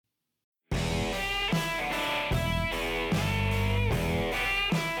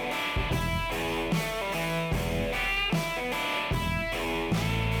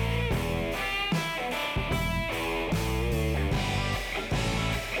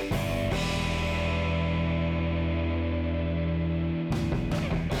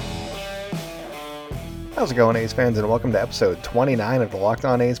How's it going, A's fans, and welcome to episode 29 of the Locked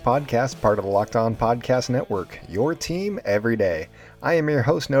On A's podcast, part of the Locked On Podcast Network, your team every day. I am your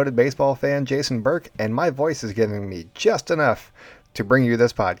host, noted baseball fan Jason Burke, and my voice is giving me just enough to bring you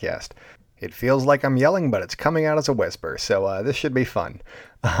this podcast. It feels like I'm yelling, but it's coming out as a whisper, so this should be fun.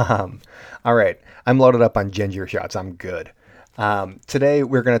 All right, I'm loaded up on ginger shots. I'm good. Today,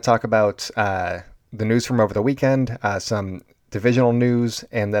 we're going to talk about the news from over the weekend, some divisional news,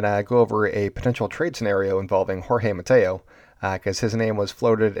 and then go over a potential trade scenario involving Jorge Mateo, because his name was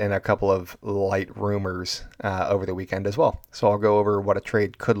floated in a couple of light rumors over the weekend as well. So I'll go over what a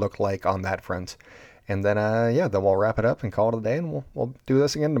trade could look like on that front. And then, then we'll wrap it up and call it a day, and we'll do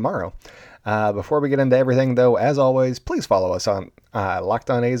this again tomorrow. Before we get into everything, though, as always, please follow us on Locked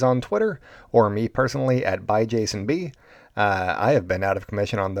On A's on Twitter, or me personally at ByJasonB. I have been out of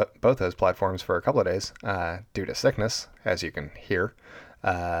commission on both those platforms for a couple of days due to sickness, as you can hear.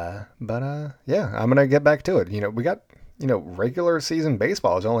 I'm going to get back to it. We got, regular season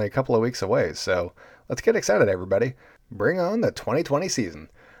baseball is only a couple of weeks away, so let's get excited, everybody. Bring on the 2020 season.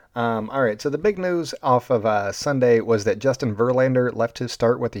 All right, so the big news off of Sunday was that Justin Verlander left his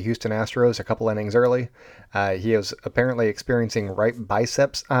start with the Houston Astros a couple innings early. He is apparently experiencing right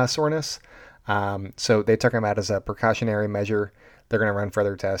biceps soreness. So they took him out as a precautionary measure. They're going to run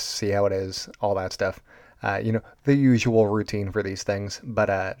further tests, see how it is, all that stuff. The usual routine for these things.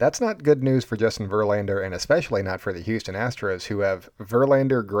 But that's not good news for Justin Verlander, and especially not for the Houston Astros, who have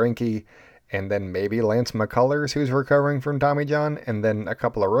Verlander, Greinke, and then maybe Lance McCullers, who's recovering from Tommy John, and then a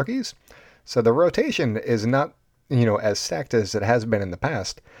couple of rookies. So the rotation is not, as stacked as it has been in the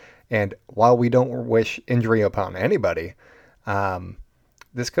past. And while we don't wish injury upon anybody,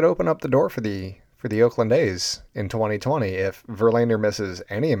 this could open up the door for the Oakland A's in 2020 if Verlander misses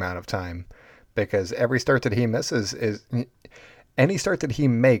any amount of time, because every start that he misses is any start that he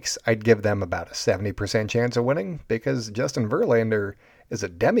makes, I'd give them about a 70% chance of winning, because Justin Verlander is a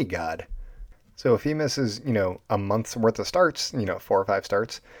demigod. So if he misses, a month's worth of starts, 4 or 5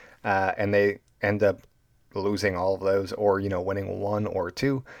 starts, and they end up losing all of those, or, winning 1 or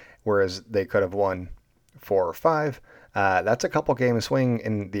 2, whereas they could have won 4 or 5, that's a couple game swing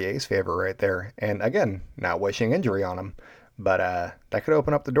in the A's favor right there. And again, not wishing injury on him, but that could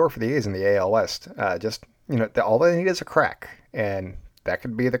open up the door for the A's in the AL West. All they need is a crack, and that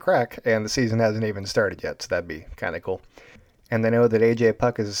could be the crack, and the season hasn't even started yet, so that'd be kind of cool. And they know that AJ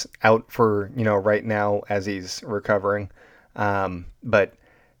Puk is out for, right now as he's recovering. But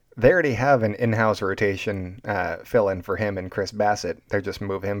they already have an in-house rotation fill-in for him and Chris Bassett. They just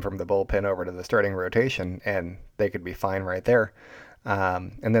move him from the bullpen over to the starting rotation, and they could be fine right there.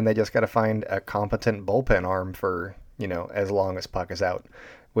 And then they just got to find a competent bullpen arm for, as long as Puk is out,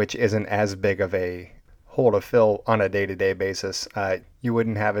 which isn't as big of a hole to fill on a day-to-day basis. You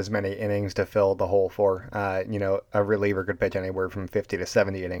wouldn't have as many innings to fill the hole for. A reliever could pitch anywhere from 50 to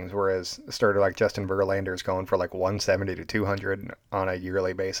 70 innings, whereas a starter like Justin Verlander is going for like 170 to 200 on a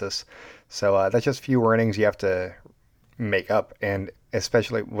yearly basis. So that's just fewer innings you have to make up, and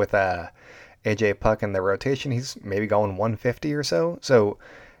especially with AJ Puk in the rotation, he's maybe going 150 or so. So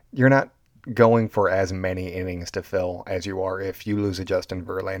you're not going for as many innings to fill as you are if you lose a Justin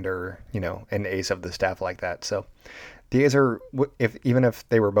Verlander, an ace of the staff like that. So the A's are, even if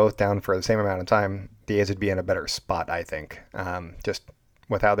they were both down for the same amount of time, the A's would be in a better spot, I think, just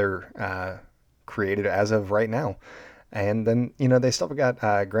with how they're created as of right now. And then, they still got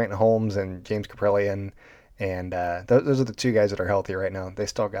Grant Holmes and James Kaprielian, and those are the 2 guys that are healthy right now. They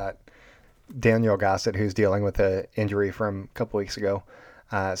still got Daniel Gossett, who's dealing with an injury from a couple weeks ago.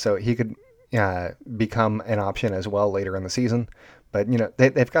 So he could become an option as well later in the season. But,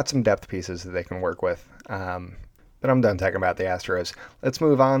 they've got some depth pieces that they can work with. But I'm done talking about the Astros. Let's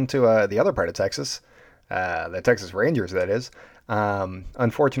move on to the other part of Texas, the Texas Rangers, that is.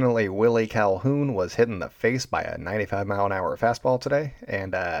 Unfortunately, Willie Calhoun was hit in the face by a 95-mile-an-hour fastball today,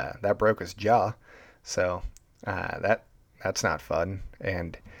 and that broke his jaw. So that's not fun.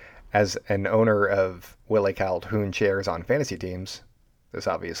 And as an owner of Willie Calhoun shares on fantasy teams, this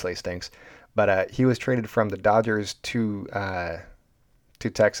obviously stinks. But he was traded from the Dodgers to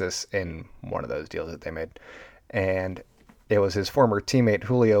Texas in one of those deals that they made. And it was his former teammate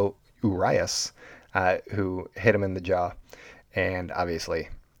Julio Urias who hit him in the jaw. And obviously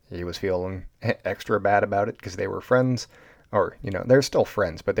he was feeling extra bad about it because they were friends. Or, they're still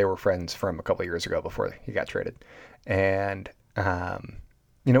friends, but they were friends from a couple of years ago before he got traded. And,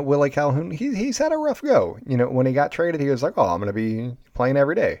 Willie Calhoun, he's had a rough go. When he got traded, he was like, I'm going to be playing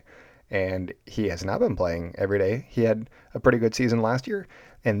every day. And he has not been playing every day. He had a pretty good season last year.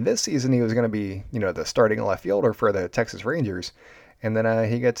 And this season, he was going to be, the starting left fielder for the Texas Rangers. and then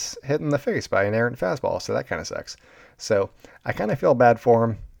he gets hit in the face by an errant fastball, so that kind of sucks. So I kind of feel bad for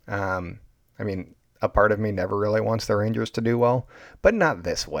him. I mean, a part of me never really wants the Rangers to do well, but not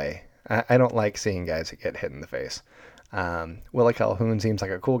this way. I don't like seeing guys get hit in the face. Willie Calhoun seems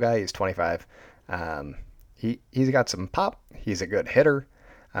like a cool guy. He's 25. He's got some pop. He's a good hitter.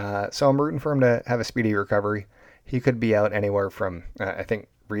 So I'm rooting for him to have a speedy recovery. He could be out anywhere from, I think,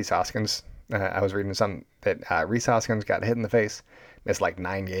 Rhys Hoskins. I was reading something that Rhys Hoskins got hit in the face, missed like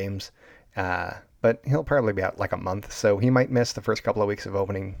 9 games. But he'll probably be out like a month, so he might miss the first couple of weeks of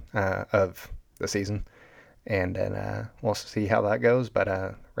opening of the season. And then we'll see how that goes. But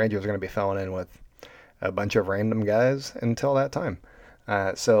Rangers are going to be filling in with a bunch of random guys until that time.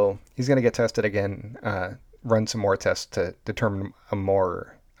 So he's going to get tested again, run some more tests to determine a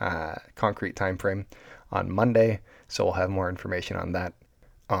more concrete time frame on Monday. So we'll have more information on that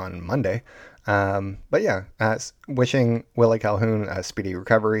on Monday. But yeah, wishing Willie Calhoun a speedy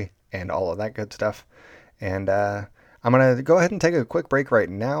recovery and all of that good stuff. And I'm going to go ahead and take a quick break right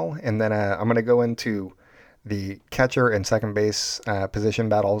now. And then I'm going to go into the catcher and second base position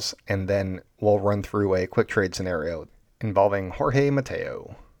battles. And then we'll run through a quick trade scenario involving Jorge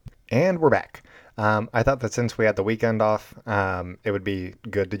Mateo. And we're back. I thought that since we had the weekend off, it would be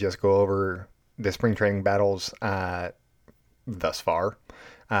good to just go over the spring training battles thus far.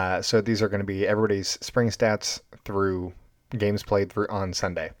 So these are going to be everybody's spring stats through games played through on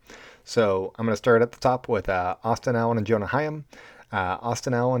Sunday. So I'm going to start at the top with Austin Allen and Jonah Heim.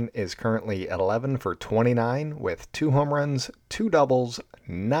 Austin Allen is currently 11 for 29 with 2 home runs, 2 doubles,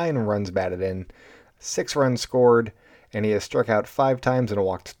 9 runs batted in, 6 runs scored, and he has struck out 5 times and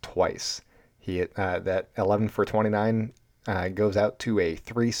walked twice. That 11 for 29 goes out to a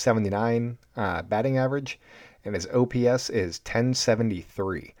 379 batting average, and his OPS is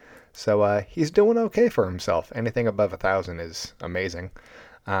 1073. So he's doing okay for himself. Anything above 1,000 is amazing.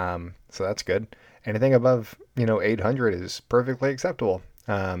 So that's good. Anything above 800 is perfectly acceptable.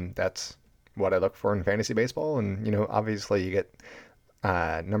 That's what I look for in fantasy baseball, and obviously you get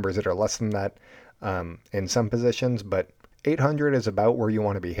numbers that are less than that in some positions, but 800 is about where you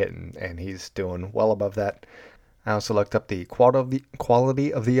want to be hitting, and he's doing well above that. I also looked up the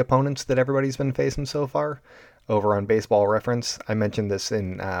quality of the opponents that everybody's been facing so far over on Baseball Reference. I mentioned this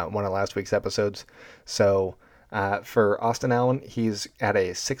in one of last week's episodes. So for Austin Allen, he's at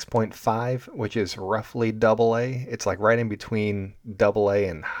a 6.5, which is roughly double A. It's like right in between double A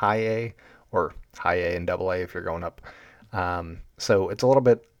and high A, or high A and double A if you're going up. So it's a little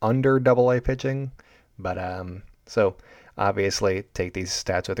bit under double A pitching, but so obviously take these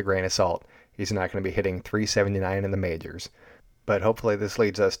stats with a grain of salt. He's not going to be hitting 379 in the majors, but hopefully this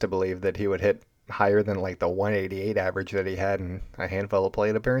leads us to believe that he would hit higher than like the 188 average that he had in a handful of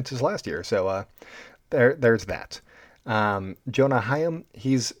plate appearances last year. So there's that. Jonah Heim,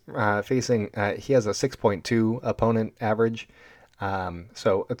 he's facing, he has a 6.2 opponent average.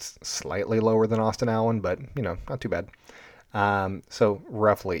 So it's slightly lower than Austin Allen, but not too bad. So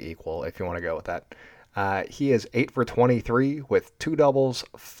roughly equal if you want to go with that. He is 8 for 23 with 2 doubles,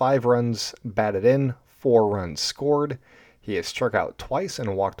 5 runs batted in, 4 runs scored. He has struck out twice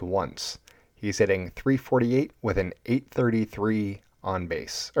and walked once. He's hitting 348 with an 833 on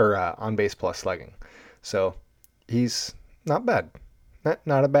base plus slugging. So he's not bad.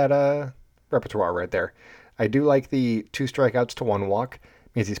 Not a bad repertoire right there. I do like the 2 strikeouts to 1 walk.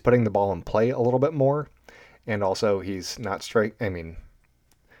 Means he's putting the ball in play a little bit more, and also he's not 5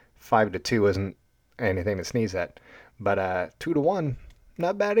 to 2 isn't anything to sneeze at, but 2 to 1,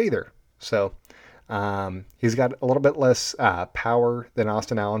 not bad either. So he's got a little bit less power than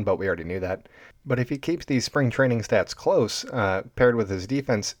Austin Allen, but we already knew that. But if he keeps these spring training stats close, paired with his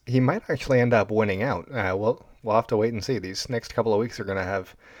defense, he might actually end up winning out. We'll have to wait and see. These next couple of weeks are going to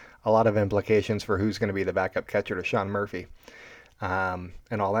have a lot of implications for who's going to be the backup catcher to Sean Murphy, and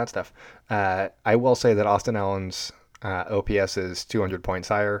all that stuff. I will say that Austin Allen's OPS is 200 points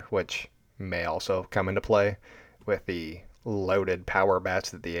higher, which may also come into play with the loaded power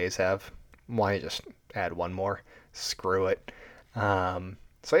bats that the A's have. Why just add one more? Screw it.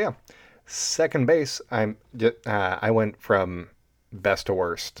 So yeah, second base. I went from best to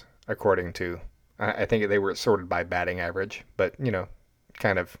worst according to. I think they were sorted by batting average, but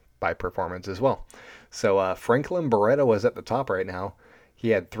kind of by performance as well. So Franklin Barreto is at the top right now. He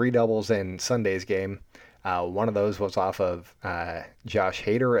had 3 doubles in Sunday's game. One of those was off of Josh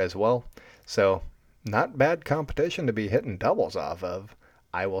Hader as well. So not bad competition to be hitting doubles off of.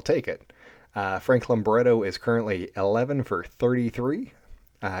 I will take it. Franklin Barreto is currently 11 for 33.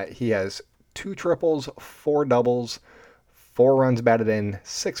 He has 2 triples, 4 doubles, 4 runs batted in,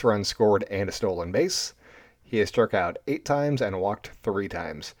 6 runs scored, and a stolen base. He has struck out 8 times and walked 3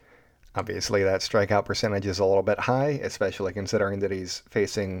 times. Obviously, that strikeout percentage is a little bit high, especially considering that he's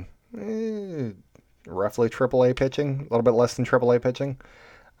facing roughly AAA pitching, a little bit less than AAA pitching.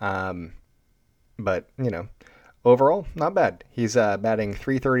 But, overall, not bad. He's batting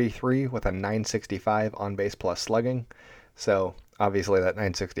 .333 with a .965 on base plus slugging. So, obviously, that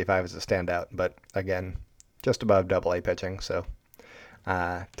 .965 is a standout, but again, just above AA pitching. So,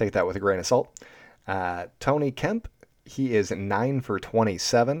 take that with a grain of salt. Tony Kemp, he is 9 for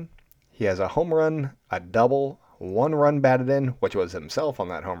 27. He has a home run, a double, 1 run batted in, which was himself on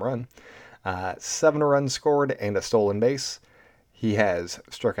that home run, 7 runs scored, and a stolen base. He has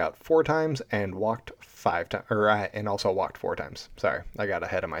struck out 4 times and walked 5 times, and also walked 4 times. Sorry, I got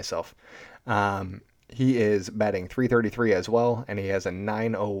ahead of myself. He is batting .333 as well, and he has a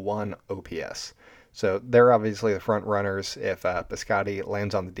 .901 OPS. So they're obviously the front runners if Piscotty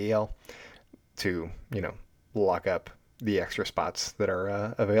lands on the DL to, lock up the extra spots that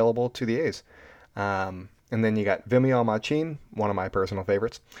are available to the A's. And then you got Vimial Machin, one of my personal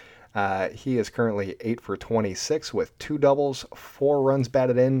favorites. He is currently 8 for 26 with 2 doubles, 4 runs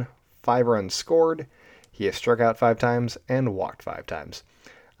batted in, 5 runs scored. He has struck out 5 times and walked 5 times.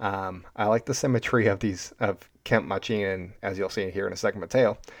 I like the symmetry of Kemp, Machin, and as you'll see here in a second,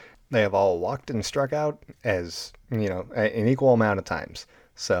 Mateo. They have all walked and struck out as, an equal amount of times.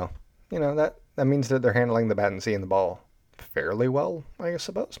 So, that means that they're handling the bat and seeing the ball fairly well, I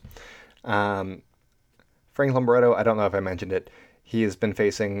suppose. Franklin Barreto, I don't know if I mentioned it. He has been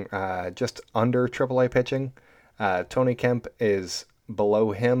facing just under AAA pitching. Tony Kemp is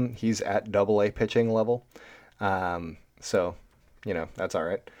below him. He's at AA pitching level. So, that's all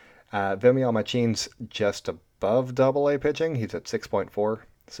right. Vimial Machin's just above AA pitching. He's at 6.4.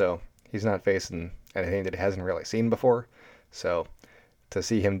 So he's not facing anything that he hasn't really seen before. So to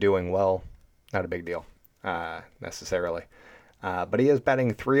see him doing well, not a big deal necessarily. But he is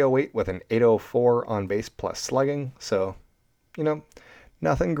batting .308 with an .804 on base plus slugging. So,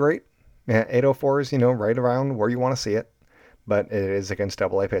 nothing great. Yeah, 804 is, right around where you want to see it. But it is against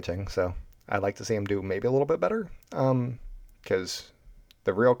AA pitching. So I'd like to see him do maybe a little bit better. Because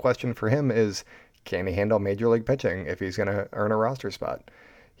the real question for him is, can he handle Major League pitching if he's going to earn a roster spot?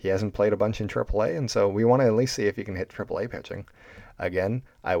 He hasn't played a bunch in AAA, and so we want to at least see if he can hit AAA pitching. Again,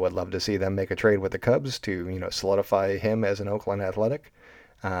 I would love to see them make a trade with the Cubs to, solidify him as an Oakland Athletic,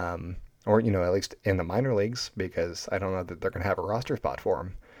 or, at least in the minor leagues, because I don't know that they're going to have a roster spot for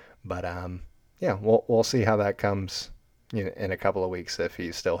him. But, yeah, we'll see how that comes in a couple of weeks if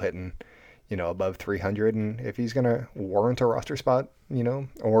he's still hitting, above 300, and if he's going to warrant a roster spot,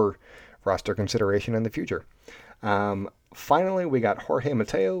 or roster consideration in the future. Finally, we got Jorge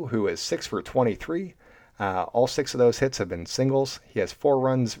Mateo, who is 6 for 23. All 6 of those hits have been singles. He has 4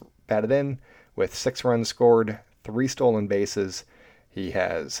 runs batted in with 6 runs scored, 3 stolen bases. He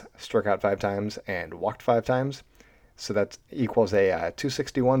has struck out 5 times and walked 5 times. So that equals a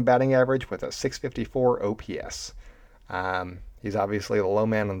 .261 batting average with a .654 OPS. He's obviously the low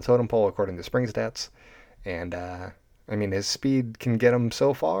man on the totem pole according to Spring Stats. And, his speed can get him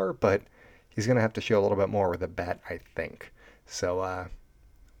so far, but he's going to have to show a little bit more with a bat, I think. So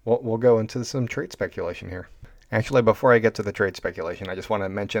we'll go into some trade speculation here. Actually, before I get to the trade speculation, I just want to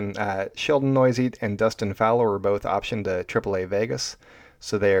mention Sheldon Neuse and Dustin Fowler were both optioned to AAA Vegas,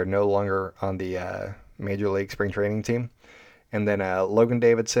 so they are no longer on the Major League Spring Training team. And then Logan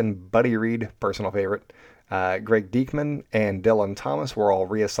Davidson, Buddy Reed, personal favorite, Greg Diekman, and Dylan Thomas were all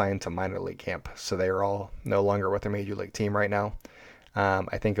reassigned to minor league camp, so they are all no longer with their Major League team right now.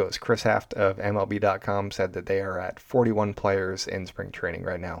 I think it was Chris Haft of MLB.com said that they are at 41 players in spring training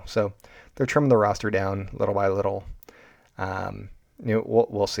right now. So they're trimming the roster down little by little.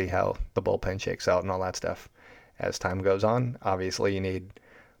 We'll see how the bullpen shakes out and all that stuff as time goes on. Obviously, you need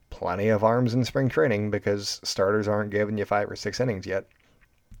plenty of arms in spring training because starters aren't giving you 5 or 6 innings yet.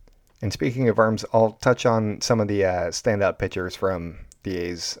 And speaking of arms, I'll touch on some of the standout pitchers from the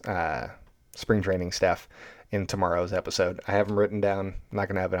A's spring training staff in tomorrow's episode. I have them written down. I'm not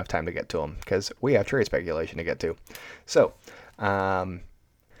going to have enough time to get to them because we have trade speculation to get to. So,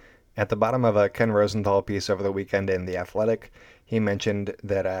 at the bottom of a Ken Rosenthal piece over the weekend in The Athletic, he mentioned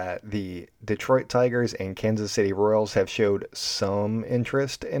that the Detroit Tigers and Kansas City Royals have showed some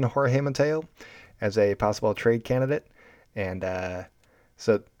interest in Jorge Mateo as a possible trade candidate. And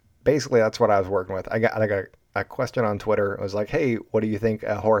so basically that's what I was working with. I got a question on Twitter. It was like, hey, what do you think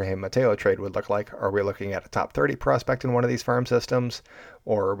a Jorge Mateo trade would look like? Are we looking at a top 30 prospect in one of these farm systems?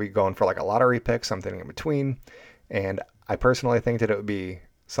 Or are we going for like a lottery pick, something in between? And I personally think that it would be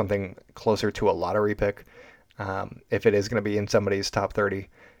something closer to a lottery pick. If it is going to be in somebody's top 30,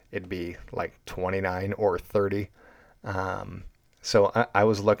 it'd be like 29 or 30. So I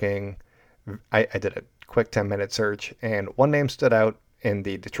was looking, I did a quick 10-minute search, and one name stood out in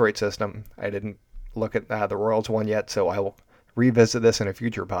the Detroit system. I didn't look at the Royals one yet, so I will revisit this in a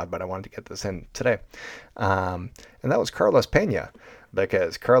future pod, but I wanted to get this in today. And that was Carlos Pena,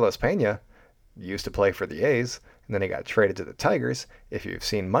 because Carlos Pena used to play for the A's, and then he got traded to the Tigers. If you've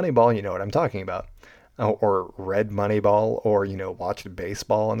seen Moneyball, you know what I'm talking about. Or read Moneyball, or, watched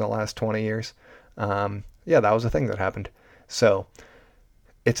baseball in the last 20 years. Yeah, that was a thing that happened. So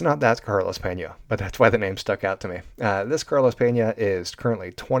it's not that Carlos Pena, but that's why the name stuck out to me. This Carlos Pena is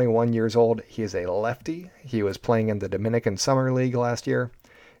currently 21 years old. He is a lefty. He was playing in the Dominican Summer League last year,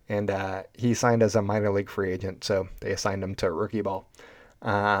 and he signed as a minor league free agent, so they assigned him to rookie ball.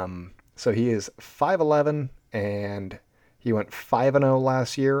 So he is 5'11", and he went 5-0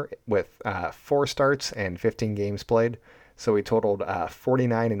 last year with 4 starts and 15 games played. So he totaled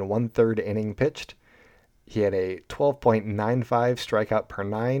 49 and 1/3 inning pitched. He had a 12.95 strikeout per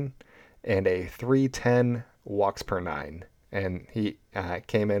 9 and a 3.10 walks per 9. And he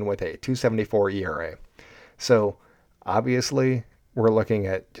came in with a 2.74 ERA. So obviously we're looking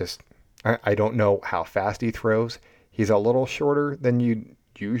at just, I don't know how fast he throws. He's a little shorter than you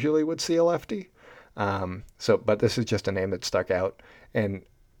usually would see a lefty. But this is just a name that stuck out. And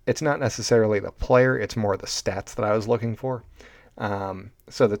it's not necessarily the player, it's more the stats that I was looking for.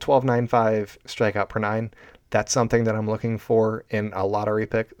 So the 12.95 strikeout per 9, that's something that I'm looking for in a lottery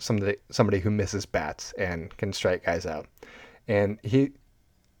pick. Somebody who misses bats and can strike guys out. And he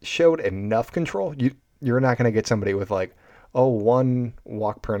showed enough control. You're not going to get somebody with like, 1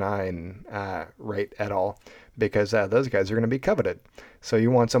 walk per 9 rate at all, because those guys are going to be coveted. So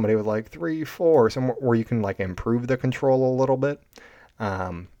you want somebody with like 3, 4, somewhere where you can like improve the control a little bit.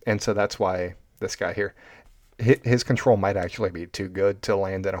 And so that's why this guy here, his control might actually be too good to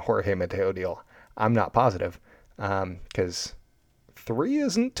land in a Jorge Mateo deal. I'm not positive, because 3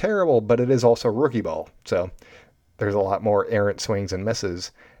 isn't terrible, but it is also rookie ball. So there's a lot more errant swings and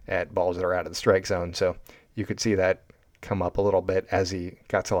misses at balls that are out of the strike zone. So you could see that come up a little bit as he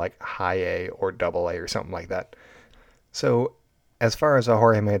got to like high A or double A or something like that. So as far as a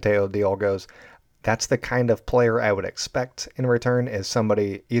Jorge Mateo deal goes, that's the kind of player I would expect in return, is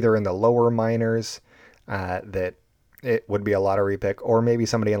somebody either in the lower minors that it would be a lottery pick, or maybe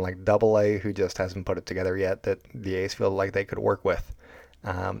somebody in like double A who just hasn't put it together yet that the A's feel like they could work with.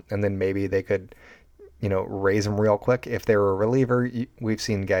 And then maybe they could, raise them real quick. If they're a reliever, we've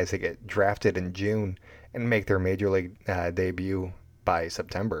seen guys that get drafted in June and make their major league debut by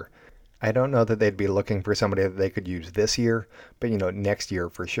September. I don't know that they'd be looking for somebody that they could use this year, but next year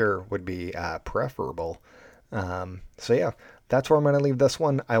for sure would be preferable. So yeah, that's where I'm going to leave this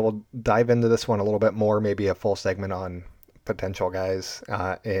one. I will dive into this one a little bit more, maybe a full segment on potential guys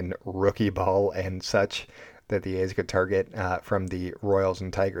in rookie ball and such that the A's could target from the Royals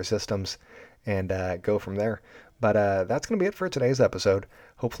and Tiger systems, and go from there. But that's going to be it for today's episode.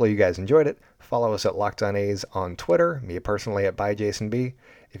 Hopefully you guys enjoyed it. Follow us at Locked On A's on Twitter, me personally at ByJasonB.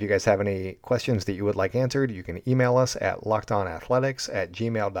 If you guys have any questions that you would like answered, you can email us at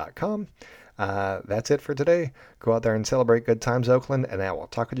lockedonathletics@gmail.com. That's it for today. Go out there and celebrate good times, Oakland, and I will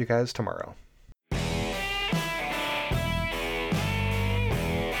talk with you guys tomorrow.